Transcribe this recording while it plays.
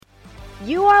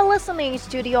You are listening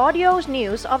to the audio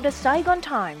news of the Saigon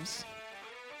Times.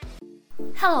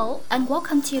 Hello and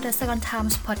welcome to the Saigon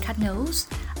Times podcast news.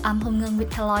 I'm Hồng Ngân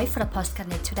with headline for the podcast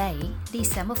news today,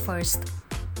 December 1st.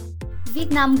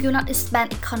 Vietnam will not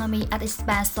expand economy at the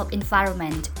expense of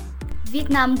environment.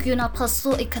 Vietnam will not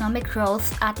pursue economic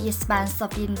growth at the expense of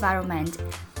the environment.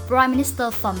 Prime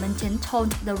Minister Pham Minh Chinh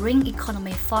told the Ring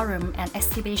Economy Forum and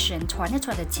Exhibition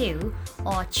 2022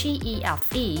 or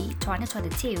GEFE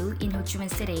 2022 in Ho Chi Minh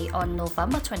City on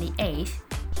November 28th.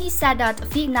 He said that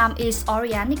Vietnam is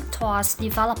oriented towards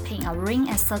developing a ring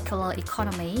and circular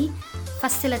economy,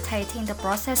 facilitating the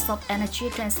process of energy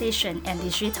transition and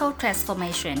digital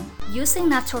transformation, using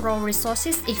natural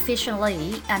resources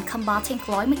efficiently and combating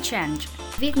climate change.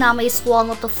 Vietnam is one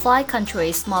of the 5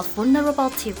 countries most vulnerable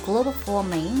to global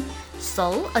warming,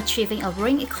 so achieving a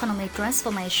ring economy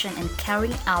transformation and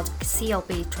carrying out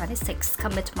COP26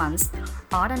 commitments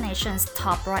are the nation's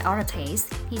top priorities,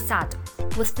 he said.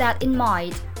 With that in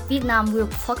mind, Vietnam will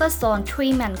focus on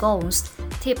 3 main goals: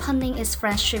 deepening its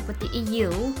friendship with the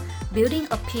EU, building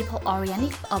a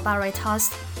people-oriented apparatus,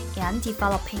 and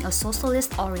developing a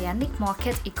socialist-oriented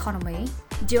market economy.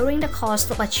 During the course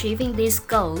of achieving these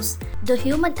goals, the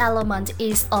human element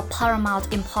is of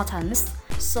paramount importance,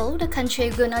 so the country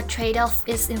will not trade off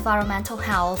its environmental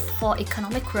health for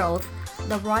economic growth,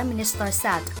 the Prime Minister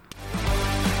said.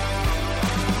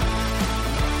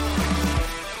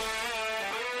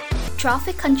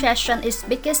 Traffic congestion is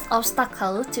biggest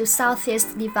obstacle to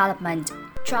Southeast development.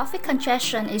 Traffic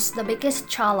congestion is the biggest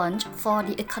challenge for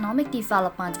the economic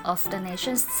development of the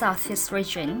nation's Southeast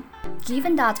region.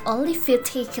 Given that only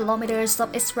 50 kilometers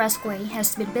of expressway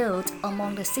has been built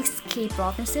among the 6 key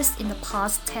provinces in the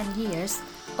past 10 years,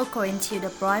 according to the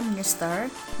Prime Minister,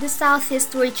 the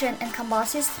Southeast region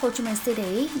encompasses Ho Chi Minh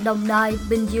City, Đồng Nai,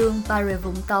 Bình Dương, Bà Rịa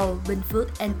Vũng Tàu, Bình Phước,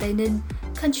 and Tây Ninh,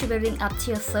 contributing up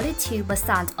to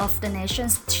 32% of the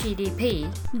nation's GDP.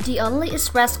 The only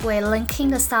expressway linking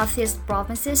the Southeast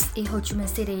provinces is Ho Chi Minh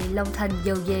City, Long Thành,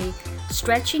 Dầu Dây,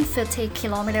 stretching 50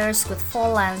 kilometers with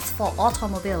 4 lanes for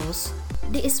automobiles.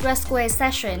 The expressway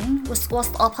section, which was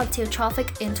open to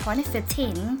traffic in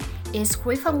 2015, is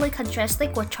frequently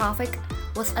congested with traffic,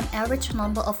 with an average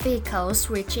number of vehicles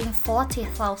reaching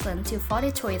 40,000 to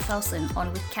 43,000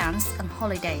 on weekends and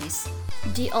holidays.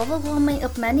 The overwhelming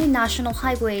of many national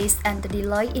highways and the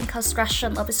delay in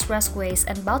construction of expressways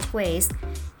and beltways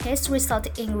has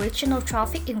resulted in regional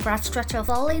traffic infrastructure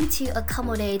failing to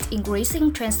accommodate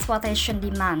increasing transportation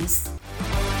demands.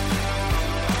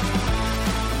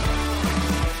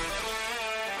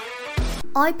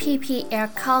 IPP air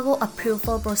cargo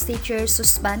approval procedure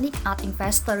suspended at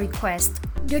investor request.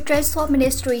 The Transport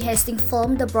Ministry has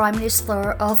informed the Prime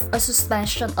Minister of a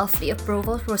suspension of the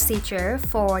approval procedure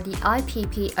for the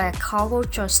IPP Air Cargo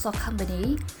Joint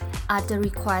Company at the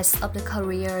request of the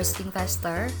carrier's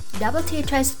investor. Deputy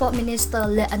Transport Minister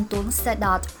Lê Anh Tuấn said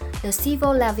that the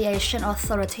Civil Aviation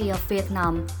Authority of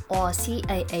Vietnam, or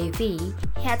CAAV,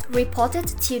 had reported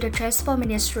to the Transport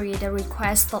Ministry the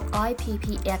request of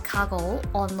IPP Air Cargo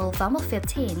on November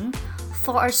 15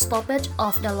 for a stoppage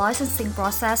of the licensing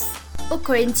process.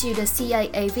 According to the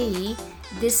CAAV,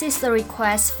 this is a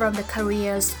request from the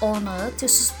carrier's owner to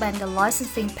suspend the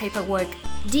licensing paperwork.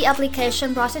 The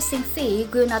application processing fee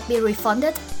will not be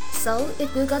refunded, so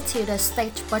it will go to the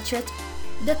state budget.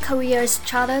 The carrier's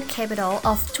charter capital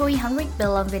of 300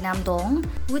 billion Vietnam dong,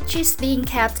 which is being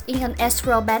kept in an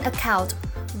escrow bank account,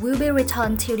 will be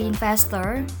returned to the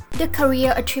investor. The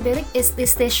carrier attributed its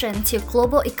decision to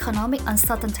global economic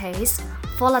uncertainties,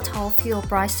 volatile fuel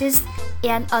prices,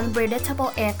 and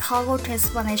unpredictable air cargo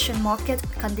transportation market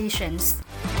conditions.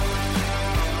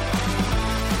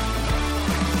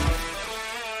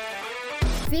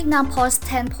 Vietnam posted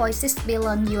 $10.6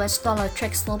 billion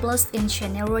trade surplus in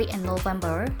January and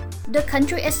November. The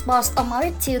country exports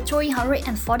amounted to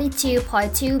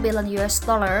 $342.2 billion,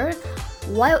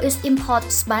 while its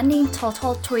import spending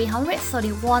totaled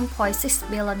 $331.6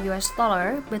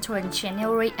 billion between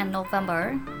January and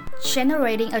November,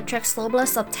 generating a trade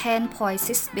surplus of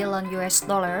 $10.6 billion,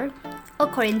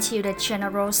 according to the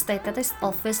General Statistics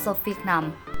Office of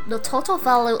Vietnam. The total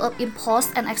value of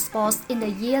imports and exports in the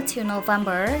year to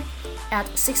November at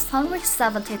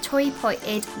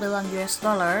 $673.8 billion,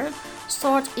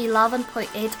 soared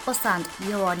 11.8%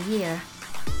 year-on-year.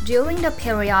 During the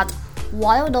period,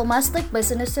 while domestic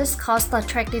businesses caused a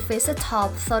trade deficit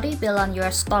of $30 billion,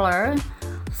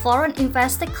 foreign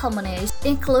invested companies,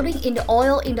 including in the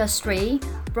oil industry,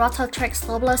 brought a trade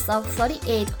surplus of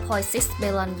 $38.6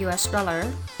 billion.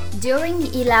 During the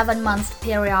 11-month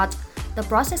period, the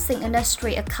processing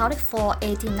industry accounted for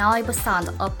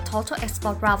 89% of total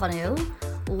export revenue,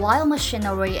 while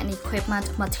machinery and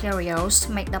equipment materials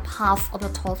make up half of the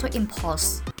total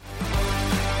imports.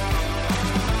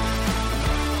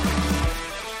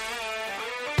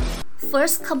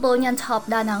 First Cambodian top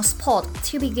Da Nang's port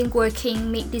to begin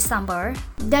working mid-December.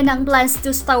 Da Nang plans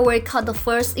to start work on the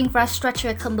first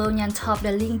infrastructure Cambodian top the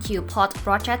Lingyu port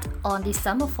project on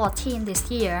December 14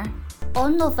 this year.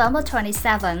 On November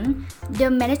 27, the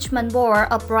Management Board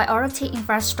of Priority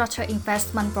Infrastructure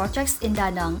Investment Projects in Da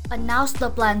Nang announced the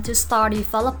plan to start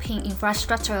developing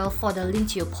infrastructure for the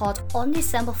Lingyu port on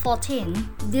December 14.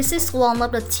 This is one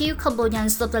of the two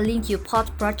components of the Lingyu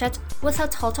port project with a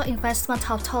total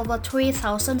investment of over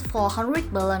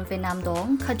 3,400 billion Vietnam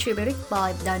dong contributed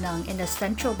by Da Nang in the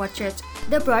central budget.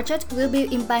 The project will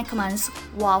build embankments,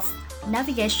 wharf,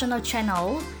 navigational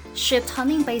channel, ship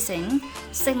turning basin,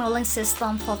 signaling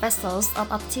system for vessels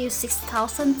of up to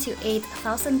 6,000 to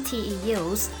 8,000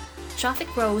 TEUs,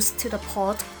 traffic roads to the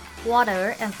port,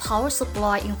 water and power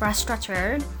supply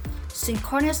infrastructure,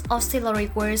 synchronous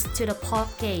auxiliary works to the port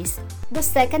gates. The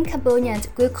second component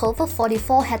will cover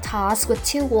 44 hectares with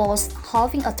two walls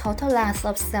having a total length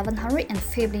of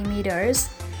 750 meters,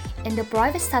 and the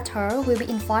private sector will be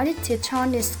invited to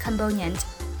turn this component.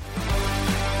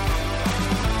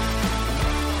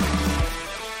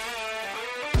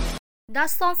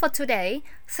 That's all for today.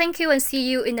 Thank you and see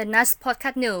you in the next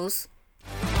podcast news.